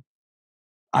 you know?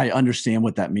 I understand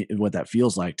what that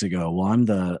feels like to go, well,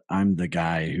 I'm the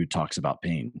guy who talks about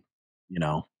pain, you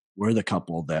know? We're the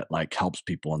couple that, like, helps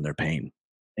people in their pain.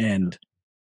 And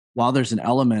while there's an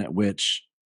element at which,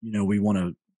 we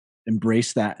wanna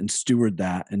embrace that and steward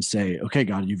that and say, "Okay,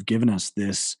 God, you've given us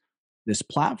this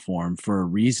platform for a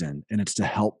reason, and it's to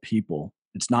help people.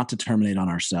 It's not to terminate on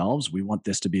ourselves. We want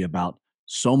this to be about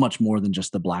so much more than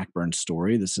just the Blackburn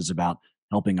story. This is about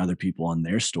helping other people in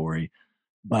their story."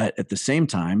 But at the same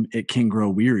time, it can grow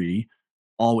weary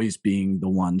always being the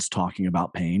ones talking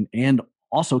about pain and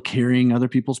also carrying other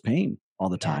people's pain all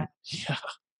the time, Yeah.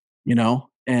 you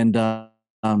know? And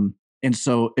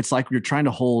so it's like you're trying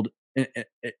to hold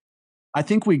I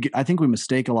think we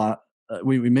mistake a lot.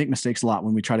 We make mistakes a lot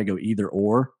when we try to go either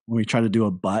or, when we try to do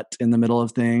a but in the middle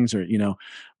of things, or,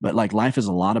 but like life is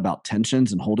a lot about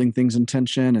tensions and holding things in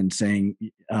tension and saying,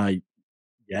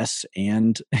 yes.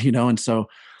 And, and so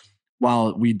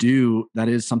while we do, that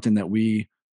is something that we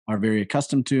are very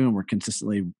accustomed to, and we're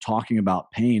consistently talking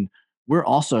about pain, we're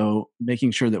also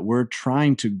making sure that we're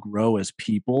trying to grow as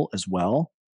people as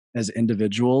well, as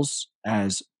individuals,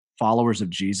 as followers of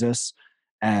Jesus,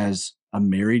 as a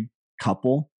married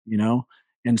couple,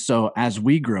 And so as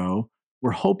we grow,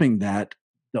 we're hoping that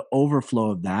the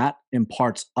overflow of that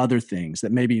imparts other things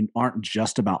that maybe aren't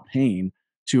just about pain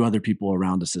to other people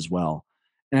around us as well.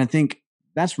 And I think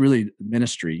that's really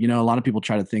ministry. A lot of people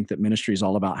try to think that ministry is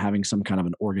all about having some kind of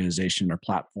an organization or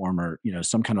platform, or,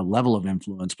 some kind of level of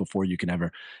influence before you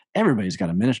can everybody's got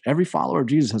a ministry. Every follower of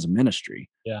Jesus has a ministry,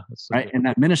 Yeah, that's so right? good. And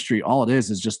that ministry, all it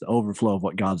is just the overflow of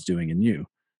what God's doing in you.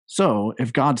 So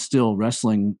if God's still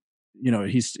wrestling,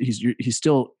 he's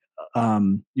still,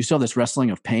 you still have this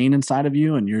wrestling of pain inside of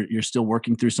you, and you're still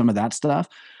working through some of that stuff.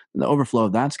 And the overflow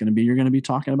of that's going to be, you're going to be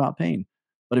talking about pain.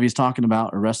 But if he's talking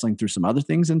about or wrestling through some other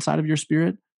things inside of your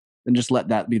spirit, then just let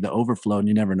that be the overflow, and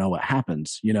you never know what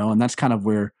happens, and that's kind of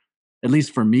where, at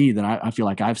least for me, that I feel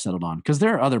like I've settled on. Because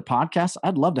there are other podcasts.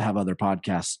 I'd love to have other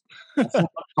podcasts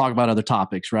talk about other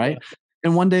topics, right?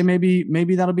 And one day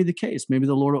maybe that'll be the case. Maybe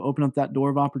the Lord will open up that door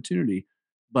of opportunity.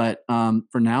 But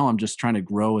for now, I'm just trying to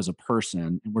grow as a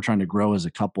person, and we're trying to grow as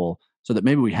a couple, so that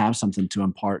maybe we have something to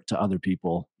impart to other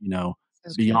people, So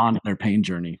beyond their pain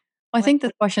journey. Well, I think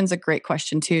this question's a great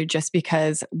question too, just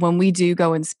because when we do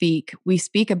go and speak, we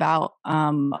speak about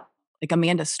like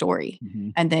Amanda's story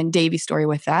and then Davey's story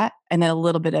with that, and then a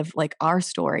little bit of like our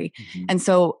story. And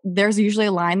so there's usually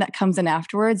a line that comes in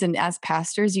afterwards. And as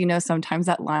pastors, sometimes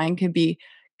that line could be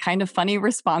kind of funny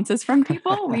responses from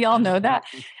people. We all know that.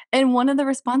 And one of the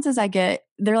responses I get,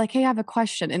 they're like, "Hey, I have a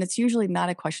question." And it's usually not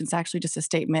a question. It's actually just a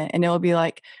statement. And it will be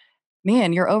like,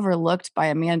 "Man, you're overlooked by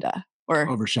Amanda." Or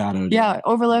overshadowed. Yeah,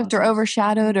 overlooked or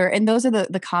overshadowed, and those are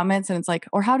the comments. And it's like,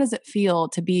 or how does it feel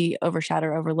to be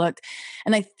overshadowed or overlooked?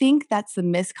 And I think that's the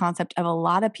misconcept of a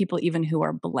lot of people, even who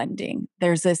are blending.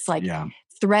 There's this like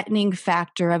threatening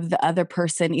factor of the other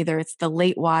person, either it's the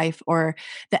late wife or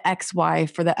the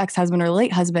ex-wife or the ex-husband or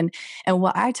late husband. And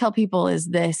what I tell people is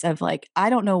this of like, I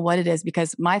don't know what it is,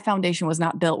 because my foundation was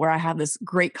not built where I have this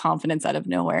great confidence out of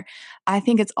nowhere. I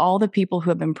think it's all the people who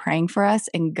have been praying for us,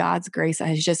 and God's grace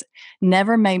has just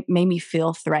never made me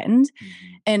feel threatened.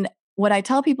 And what I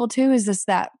tell people too is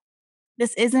that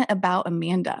this isn't about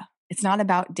Amanda. It's not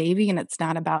about Davey, and it's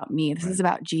not about me. This is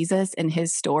about Jesus and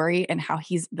his story, and how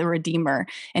he's the redeemer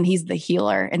and he's the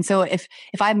healer. And so if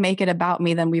I make it about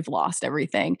me, then we've lost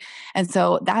everything. And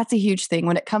so that's a huge thing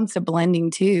when it comes to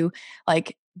blending too.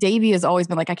 Like Davey has always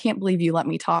been like, "I can't believe you let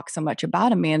me talk so much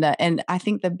about Amanda." And I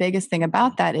think the biggest thing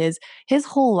about that is his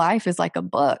whole life is like a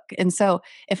book. And so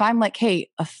if I'm like, "Hey,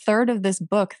 a third of this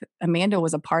book, Amanda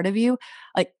was a part of you,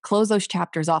 like close those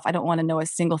chapters off. I don't want to know a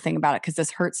single thing about it because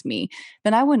this hurts me,"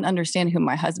 then I wouldn't understand who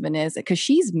my husband is, because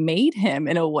she's made him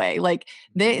in a way. Like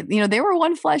they were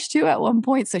one flesh too at one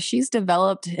point. So she's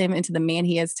developed him into the man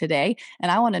he is today.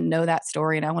 And I want to know that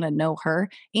story, and I want to know her.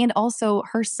 And also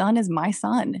her son is my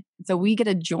son. So we get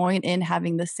to join in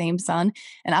having the same son.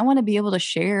 And I want to be able to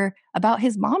share about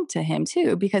his mom to him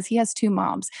too, because he has two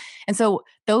moms. And so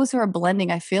those who are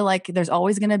blending, I feel like there's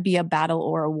always going to be a battle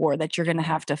or a war that you're going to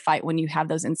have to fight when you have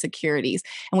those insecurities.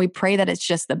 And we pray that it's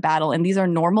just the battle. And these are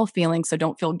normal feelings. So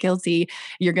don't feel guilty.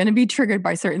 You're going to be triggered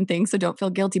by certain things. So don't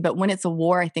feel guilty. But when it's a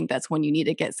war, I think that's when you need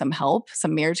to get some help,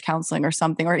 some marriage counseling or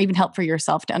something, or even help for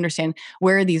yourself to understand,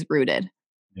 where are these rooted?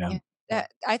 Yeah.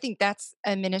 I think that's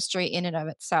a ministry in and of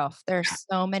itself. There's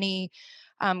so many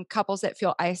couples that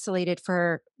feel isolated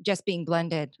for just being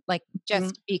blended, like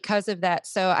just because of that.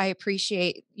 So I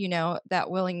appreciate, that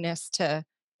willingness to.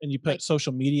 And you put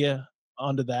social media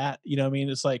onto that, what I mean?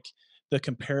 It's like the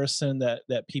comparison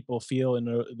that people feel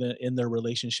in their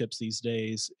relationships these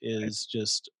days is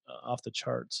just off the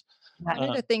charts. One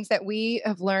of the things that we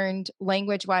have learned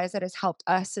language wise that has helped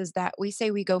us is that we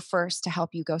say we go first to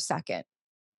help you go second.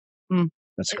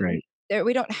 That's great.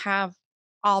 We don't have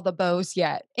all the bows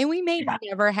yet, and we may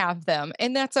never have them,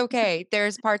 and that's okay.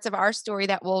 There's parts of our story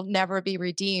that will never be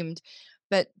redeemed,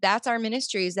 but that's our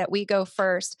ministry, is that we go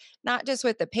first, not just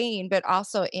with the pain, but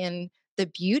also in the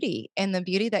beauty, and the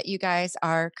beauty that you guys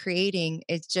are creating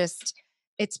is just,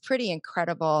 it's pretty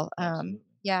incredible.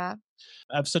 Yeah.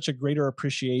 I have such a greater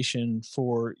appreciation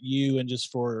for you, and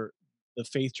just for the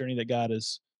faith journey that God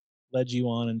has led you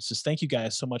on. And just thank you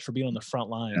guys so much for being on the front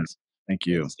lines. Thank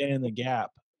you. And standing in the gap,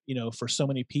 for so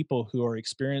many people who are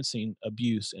experiencing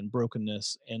abuse and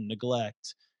brokenness and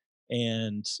neglect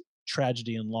and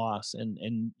tragedy and loss.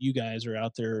 And you guys are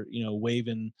out there,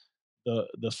 waving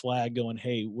the flag, going,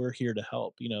 "Hey, we're here to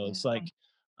help." It's like,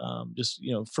 just,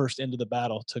 first into the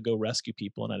battle to go rescue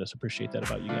people. And I just appreciate that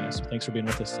about you guys. So thanks for being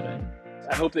with us today.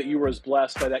 I hope that you were as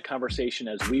blessed by that conversation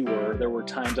as we were. There were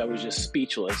times I was just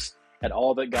speechless at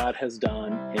all that God has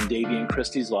done in Davey and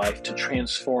Kristi's life to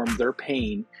transform their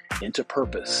pain into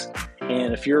purpose.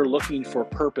 And if you're looking for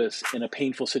purpose in a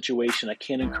painful situation, I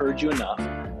can't encourage you enough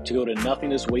to go to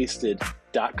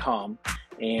nothingiswasted.com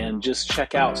and just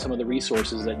check out some of the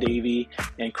resources that Davey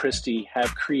and Kristi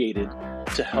have created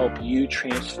to help you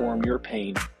transform your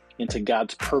pain into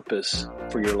God's purpose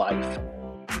for your life.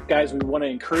 Guys, we want to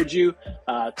encourage you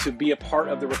to be a part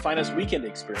of the Refine Us Weekend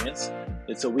experience.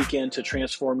 It's a weekend to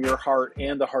transform your heart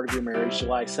and the heart of your marriage,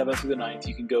 July 7th through the 9th.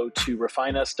 You can go to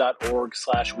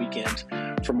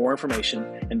refineus.org/weekend for more information.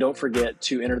 And don't forget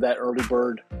to enter that early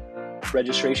bird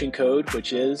registration code,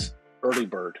 which is early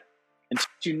bird. And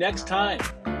see you next time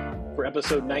for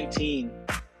episode 19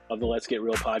 of the Let's Get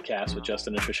Real podcast with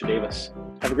Justin and Trisha Davis.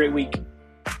 Have a great week.